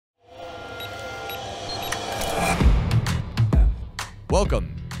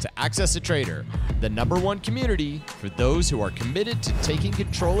Welcome to AccessATrader, the #1 community for those who are committed to taking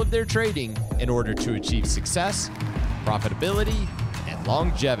control of their trading in order to achieve success, profitability, and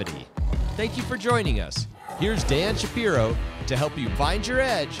longevity. Thank you for joining us. Here's Dan Shapiro to help you find your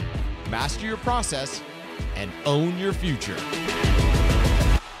edge, master your process, and own your future.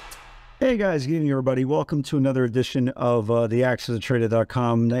 Hey guys, good evening everybody. Welcome to another edition of the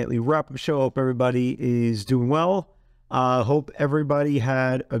AccessATrader.com nightly wrap-up show. Hope everybody is doing well. Hope everybody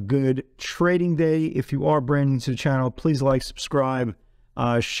had a good trading day. If you are brand new to the channel, please like, subscribe,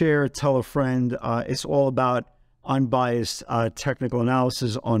 share, tell a friend. It's all about unbiased technical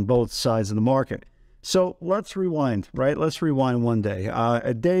analysis on both sides of the market. So let's rewind, right? Let's rewind one day.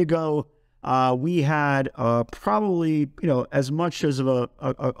 A day ago, we had probably, as much as of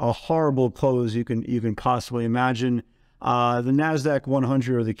a horrible close you can possibly imagine. The NASDAQ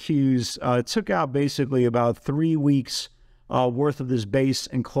 100 or the Qs took out basically about 3 weeks worth of this base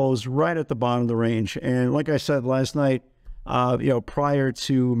and closed right at the bottom of the range. And like I said last night, prior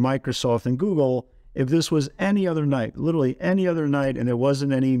to Microsoft and Google, if this was any other night, literally any other night, and there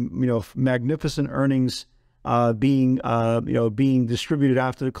wasn't any, magnificent earnings being distributed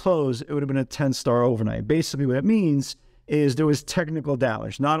after the close, it would have been a 10-star overnight. Basically, what it means is there was technical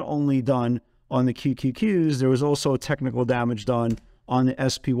damage, not only done on the QQQs, there was also technical damage done on the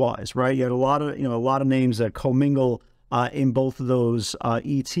SPYs, right? You had a lot of names that commingle in both of those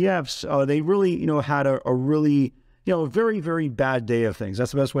ETFs. They really, had a really, very, very bad day of things.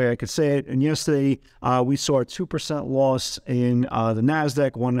 That's the best way I could say it. And yesterday, we saw a 2% loss in the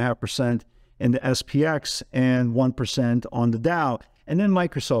NASDAQ, 1.5% in the SPX, and 1% on the Dow. And then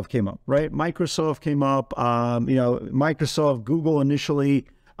Microsoft came up, right? Microsoft came up, Microsoft, Google initially,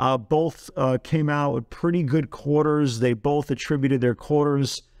 both came out with pretty good quarters. They both attributed their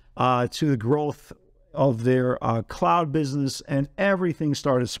quarters to the growth of their cloud business, and everything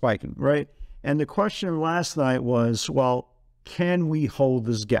started spiking, right? And the question last night was, well, can we hold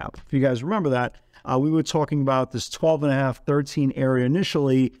this gap? If you guys remember that, we were talking about this 12.5, 13 area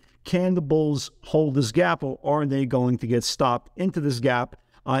initially. Can the bulls hold this gap, or are they going to get stopped into this gap,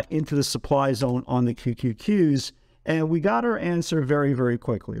 into the supply zone on the QQQs? And we got our answer very, very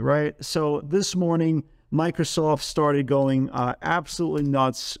quickly, right? So this morning, Microsoft started going absolutely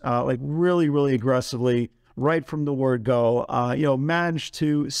nuts, like really, really aggressively right from the word go. Managed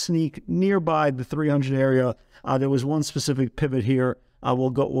to sneak nearby the 300 area. There was one specific pivot here.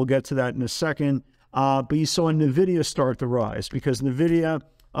 We'll get to that in a second. But you saw NVIDIA start to rise because NVIDIA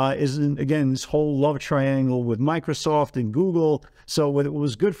is in, again, this whole love triangle with Microsoft and Google. So what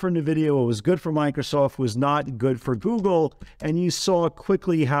was good for NVIDIA, what was good for Microsoft was not good for Google. And you saw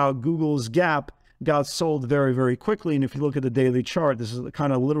quickly how Google's gap got sold very, very quickly. And if you look at the daily chart, this is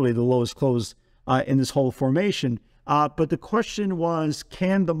kind of literally the lowest close in this whole formation. But the question was,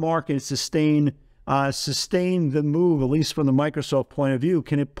 can the market sustain the move, at least from the Microsoft point of view?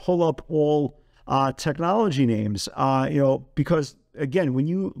 Can it pull up all technology names? Because again, when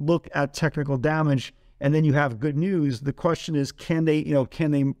you look at technical damage and then you have good news, the question is, can they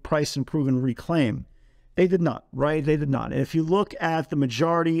price improve and reclaim? They did not, right? They did not. And if you look at the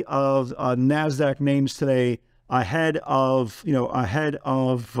majority of NASDAQ names today, ahead of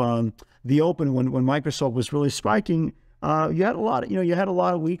the open, when Microsoft was really spiking, you had a lot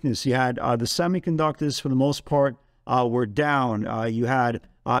of weakness. You had the semiconductors for the most part were down. You had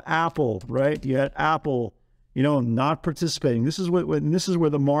Apple, right? You had Apple, not participating. This is where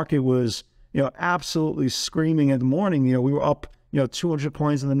the market was, absolutely screaming in the morning. We were up, 200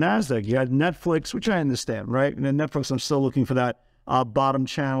 points in the NASDAQ. You had Netflix, which I understand, right? And then Netflix, I'm still looking for that bottom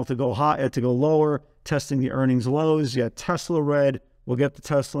channel to go high, to go lower, testing the earnings lows. You had Tesla red. We'll get to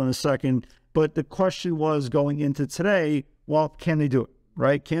Tesla in a second. But the question was going into today, well, can they do it,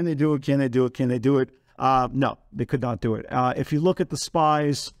 right? Can they do it? Can they do it? Can they do it? No, they could not do it. If you look at the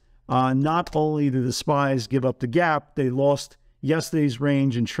SPYs, not only did the SPYs give up the gap, they lost yesterday's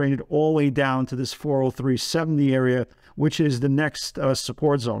range and traded all the way down to this 403.70 area, which is the next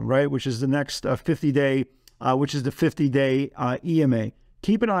support zone, right? Which is the next 50-day, which is the 50-day EMA.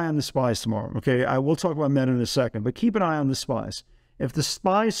 Keep an eye on the SPYs tomorrow, okay? I will talk about Meta in a second, but keep an eye on the SPYs. If the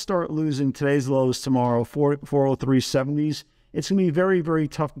SPYs start losing today's lows tomorrow, 403.70s, it's going to be very, very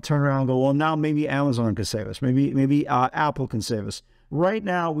tough to turn around and go, well, now maybe Amazon can save us. Maybe Apple can save us. Right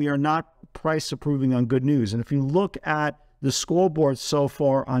now, we are not price approving on good news. And if you look at the scoreboard so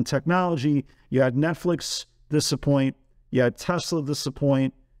far on technology, you had Netflix disappoint, you had Tesla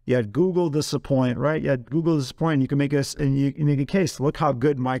disappoint, you had Google disappoint, right? You had Google disappoint. You can make a case. Look how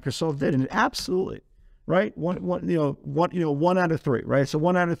good Microsoft did, and absolutely, right? One out of three, right? So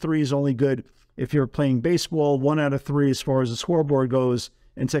 1 out of 3 is only good if you're playing baseball. 1 out of 3 as far as the scoreboard goes,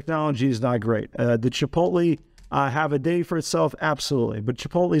 and technology is not great. Did Chipotle have a day for itself? Absolutely. But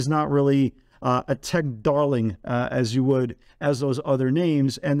Chipotle is not really a tech darling as those other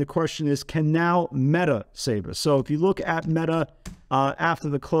names. And the question is, can now Meta save us? So if you look at Meta after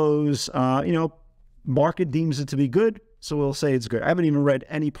the close, market deems it to be good, so we'll say it's good. I haven't even read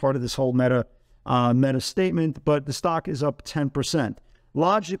any part of this whole Meta statement, but the stock is up 10%.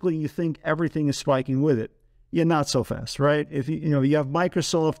 Logically, you think everything is spiking with it. Yeah, not so fast, right? If you have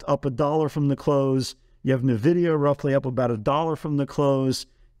Microsoft up $1 from the close, you have Nvidia roughly up about $1 from the close.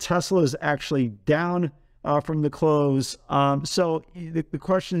 Tesla is actually down from the close. So the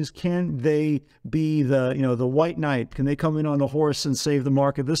question is, can they be the white knight? Can they come in on the horse and save the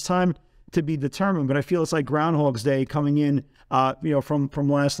market this time? To be determined. But I feel it's like Groundhog's Day coming in, from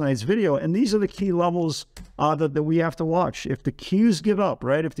last night's video. And these are the key levels that we have to watch. If the Qs give up,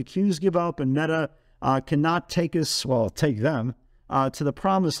 right? If the Qs give up and Meta cannot take them to the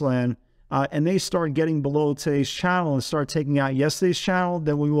promised land, and they start getting below today's channel and start taking out yesterday's channel,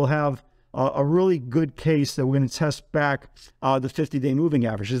 then we will have a really good case that we're going to test back the 50-day moving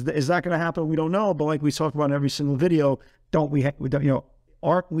average. Is that going to happen? We don't know. But like we talk about in every single video,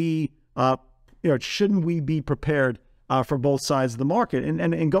 shouldn't we be prepared for both sides of the market?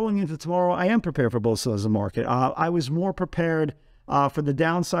 And going into tomorrow, I am prepared for both sides of the market. I was more prepared for the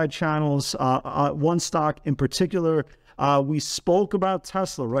downside channels. One stock in particular, we spoke about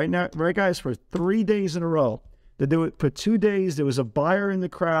Tesla right, guys, for 3 days in a row. For 2 days, there was a buyer in the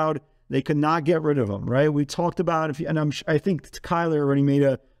crowd. They could not get rid of them, right? We talked about, I think Kyler already made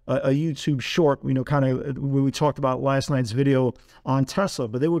a YouTube short, kind of where we talked about last night's video on Tesla.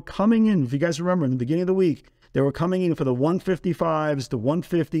 But they were coming in, if you guys remember, in the beginning of the week, they were coming in for the 155s, the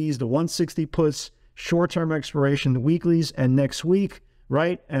 150s, the 160 puts, short-term expiration, the weeklies, and next week,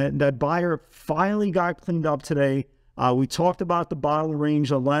 right? And that buyer finally got cleaned up today. We talked about the bottom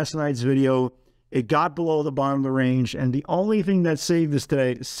range on last night's video. It got below the bottom of the range, and the only thing that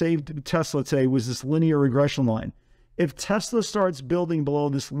saved Tesla today was this linear regression line. If Tesla starts building below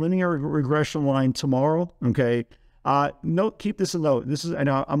this linear regression line tomorrow, okay, keep this a note.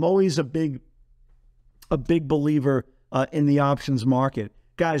 I'm always a big believer in the options market.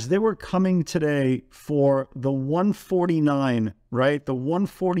 Guys, they were coming today for the 149, right? The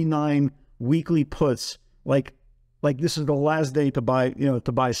 149 weekly puts, like this is the last day to buy,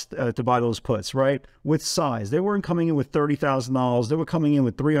 to buy those puts, right? With size. They weren't coming in with $30,000. They were coming in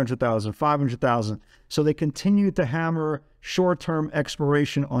with $300,000, $500,000. So they continued to hammer short-term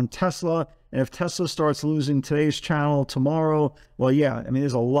expiration on Tesla. And if Tesla starts losing today's channel tomorrow, well, yeah,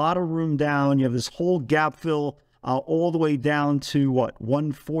 there's a lot of room down. You have this whole gap fill all the way down to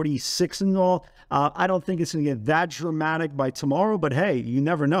 146 and all. I don't think it's going to get that dramatic by tomorrow, but hey, you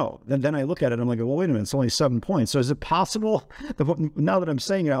never know. Then I look at it, I'm like, well, wait a minute, it's only 7 points. So is it possible, now that I'm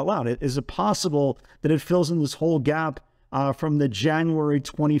saying it out loud, is it possible that it fills in this whole gap from the January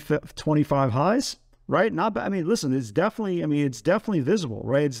 25 highs? Right? Listen, it's definitely visible,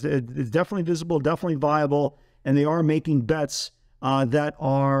 right? It's definitely visible, definitely viable, and they are making bets that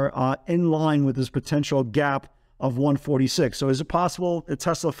are in line with this potential gap of 146. So is it possible that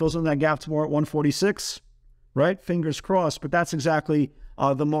Tesla fills in that gap tomorrow at 146? Right? Fingers crossed. But that's exactly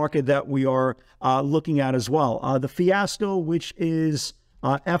the market that we are looking at as well. The fiasco, which is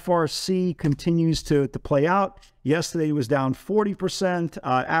FRC, continues to play out. Yesterday it was down 40%.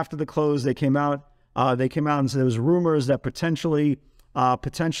 After the close, they came out and said there was rumors that potentially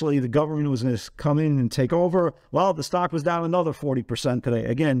the government was going to come in and take over. Well, the stock was down another 40% today.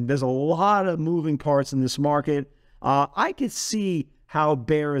 Again, there's a lot of moving parts in this market. I could see how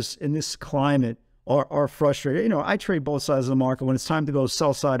bears in this climate are frustrated. I trade both sides of the market. When it's time to go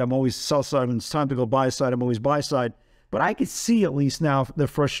sell side, I'm always sell side. When it's time to go buy side, I'm always buy side. But I could see at least now the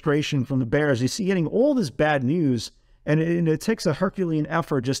frustration from the bears. You see getting all this bad news, and it takes a Herculean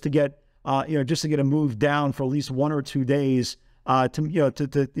effort just to get a move down for at least 1 or 2 days. To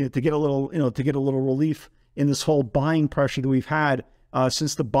get a little relief in this whole buying pressure that we've had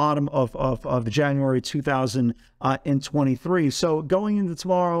since the bottom of January 2023. So going into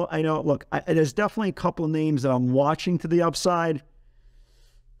tomorrow, there's definitely a couple of names that I'm watching to the upside.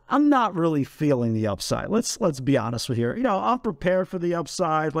 I'm not really feeling the upside. Let's be honest with you. I'm prepared for the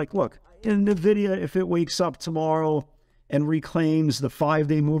upside. Like, look, in Nvidia, if it wakes up tomorrow and reclaims the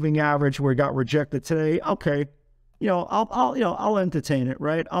 5-day moving average where it got rejected today, okay. I'll entertain it,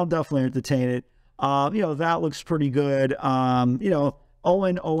 right? I'll definitely entertain it. That looks pretty good. ON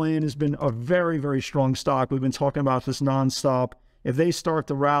has been a very, very strong stock. We've been talking about this nonstop. if they start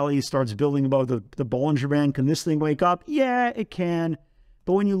to rally, starts building above the Bollinger Band, can this thing wake up? Yeah, it can.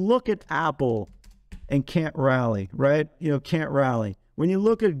 But when you look at Apple and can't rally, right? Can't rally. When you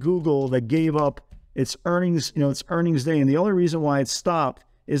look at Google that gave up its earnings, its earnings day, and the only reason why it stopped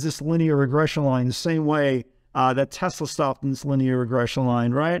is this linear regression line, the same way that Tesla stopped in this linear regression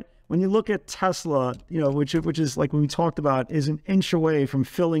line, right? When you look at Tesla, which is like when we talked about, is an inch away from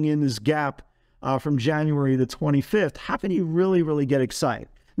filling in this gap from January the 25th, how can you really, really get excited?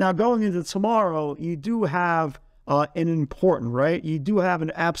 Now, going into tomorrow, you do have an important, right? You do have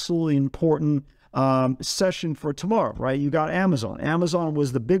an absolutely important session for tomorrow, right? You got Amazon. Amazon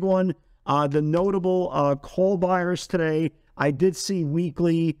was the big one. The notable call buyers today, I did see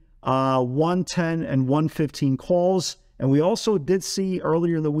weekly 110 and 115 calls. And we also did see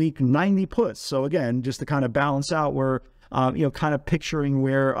earlier in the week 90 puts. So again, just to kind of balance out where, kind of picturing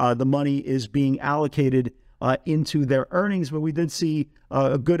where the money is being allocated into their earnings. But we did see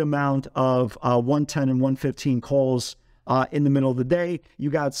a good amount of 110 and 115 calls in the middle of the day. You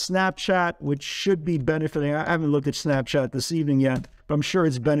got Snapchat, which should be benefiting. I haven't looked at Snapchat this evening yet, but I'm sure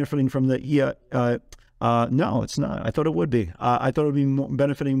it's benefiting from the no, it's not. I thought it would be. I thought it would be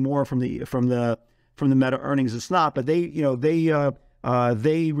benefiting more from the Meta earnings. It's not, but they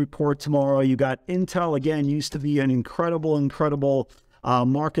report tomorrow. You got Intel, again, used to be an incredible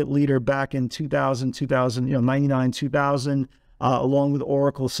market leader back in 99, 2000, along with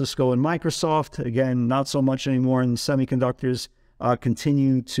Oracle, Cisco, and Microsoft. Again, not so much anymore, and semiconductors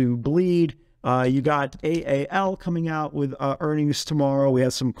continue to bleed. You got AAL coming out with earnings tomorrow. We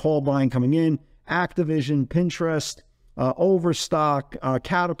have some call buying coming in. Activision, Pinterest, Overstock,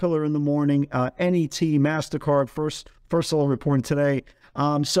 Caterpillar in the morning, NET, MasterCard, first all reporting today.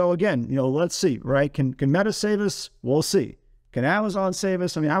 So again, let's see, right? Can Meta save us? We'll see. Can Amazon save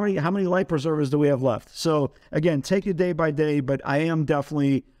us? I mean, how many life preservers do we have left? So again, take it day by day, but I am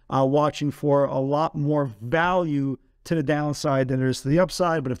definitely watching for a lot more value to the downside than there is to the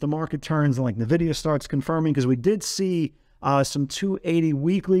upside. But if the market turns and like NVIDIA starts confirming, because we did see some 280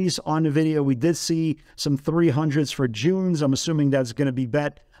 weeklies on NVIDIA. We did see some 300s for June's. I'm assuming that's going to be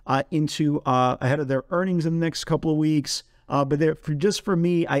bet into ahead of their earnings in the next couple of weeks. But just for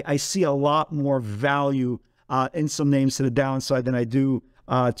me, I see a lot more value in some names to the downside than I do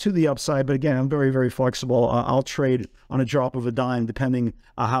to the upside. But again, I'm very, very flexible. I'll trade on a drop of a dime, depending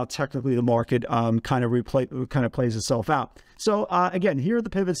how technically the market kind of plays itself out. So again, here are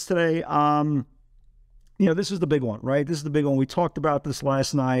the pivots today. This is the big one, right? This is the big one. We talked about this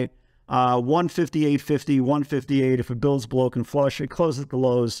last night. 158.50, 158. If it builds below can flush, it closes at the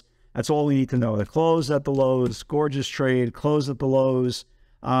lows. That's all we need to know. It closed at the lows. Gorgeous trade. Closed at the lows.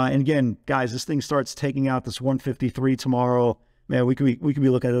 And again, guys, this thing starts taking out this 153 tomorrow. Man, we could be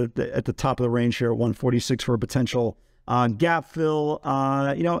looking at the top of the range here at 146 for a potential gap fill.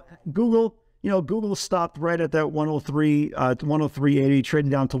 Google stopped right at that 103.80, trading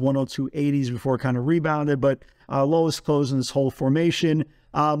down to 102.80s before it kind of rebounded, but lowest close in this whole formation.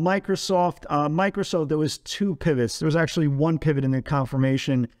 Microsoft, there was two pivots. There was actually one pivot in the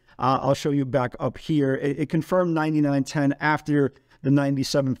confirmation. I'll show you back up here. It confirmed 99.10 after the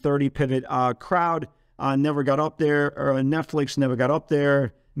 97.30 pivot. Crowd never got up there, or Netflix never got up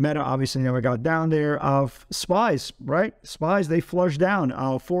there. Meta obviously never got down there. Spies, right? Spies, they flushed down.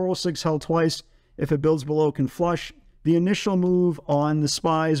 406 held twice. If it builds below, can flush. The initial move on the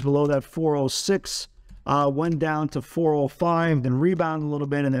Spies below that 406 went down to 405, then rebounded a little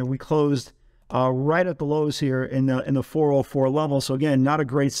bit, and then we closed right at the lows here in the 404 level. So again, not a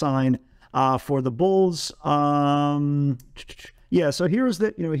great sign for the bulls. Yeah. So here's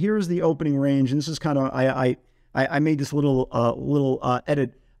the opening range, and this is kind of I made this little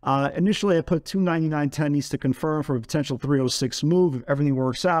edit. Initially, I put 299.10 needs to confirm for a potential 306 move if everything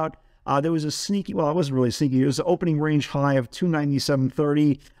works out. There was a sneaky, well, it wasn't really sneaky. It was an opening range high of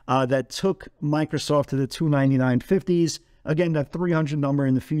 297.30 that took Microsoft to the 299.50s. Again, that 300 number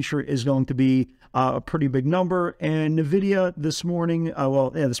in the future is going to be a pretty big number. And NVIDIA this morning,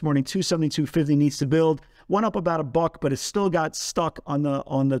 this morning 272.50 needs to build. Went up about $1, but it still got stuck on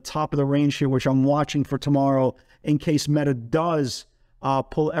the top of the range here, which I'm watching for tomorrow in case Meta does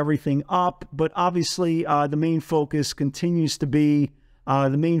pull everything up. But obviously, the main focus continues to be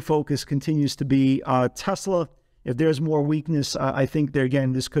Tesla. If there's more weakness, I think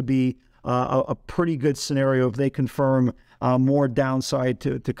this could be a pretty good scenario if they confirm more downside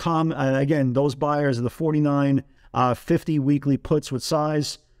to come. Again, those buyers are the 49.50 weekly puts with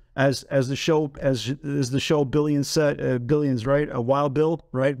size. As the show billions, right? A wild bill,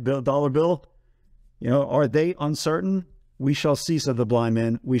 right? Dollar bill. Are they uncertain? We shall see, said the blind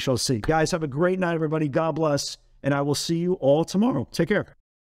man. We shall see. Guys, have a great night, everybody. God bless. and I will see you all tomorrow. Take care.